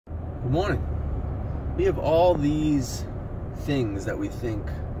Good morning. We have all these things that we think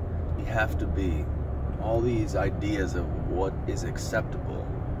we have to be, all these ideas of what is acceptable,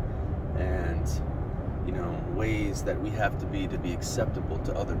 and ways that we have to be acceptable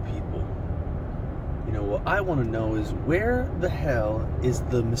to other people. What I want to know is, where the hell is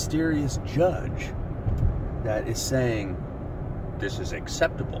the mysterious judge that is saying this is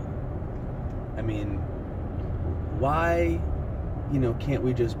acceptable? I mean, why can't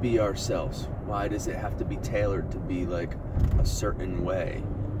we just be ourselves? Why does it have to be tailored to be like a certain way?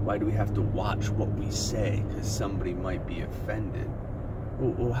 Why do we have to watch what we say because somebody might be offended?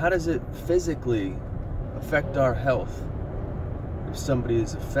 Well, how does it physically affect our health if somebody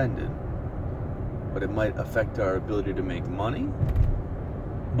is offended? But it might affect our ability to make money?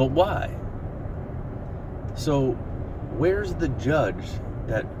 But why? So where's the judge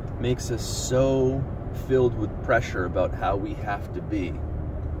that makes us so filled with pressure about how we have to be?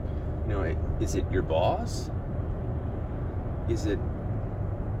 Is it your boss? Is it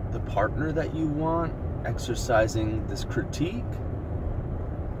the partner that you want exercising this critique?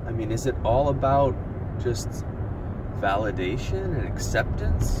 I mean, is it all about just validation and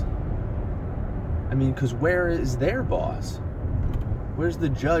acceptance? I mean, because where is their boss? Where's the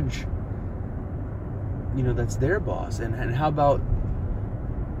judge, that's their boss? And how about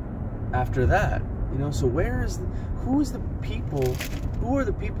after that? So who are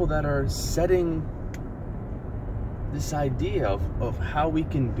the people that are setting this idea of how we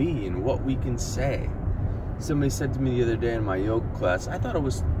can be and what we can say? Somebody said to me the other day in my yoga class, I thought it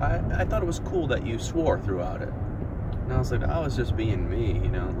was cool that you swore throughout it. And I was like, I was just being me,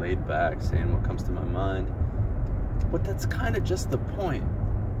 laid back, saying what comes to my mind. But that's kind of just the point.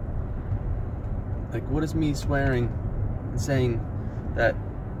 Like, what is me swearing and saying that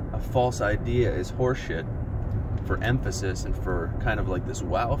a false idea is horseshit for emphasis and for kind of like this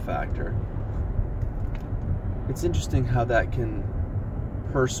wow factor? It's interesting how that can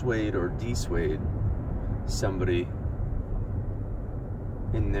persuade or dissuade somebody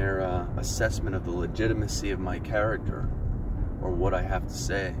in their assessment of the legitimacy of my character or what I have to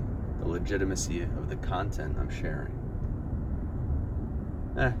say, the legitimacy of the content I'm sharing.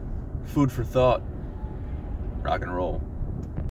 Food for thought. Rock and roll.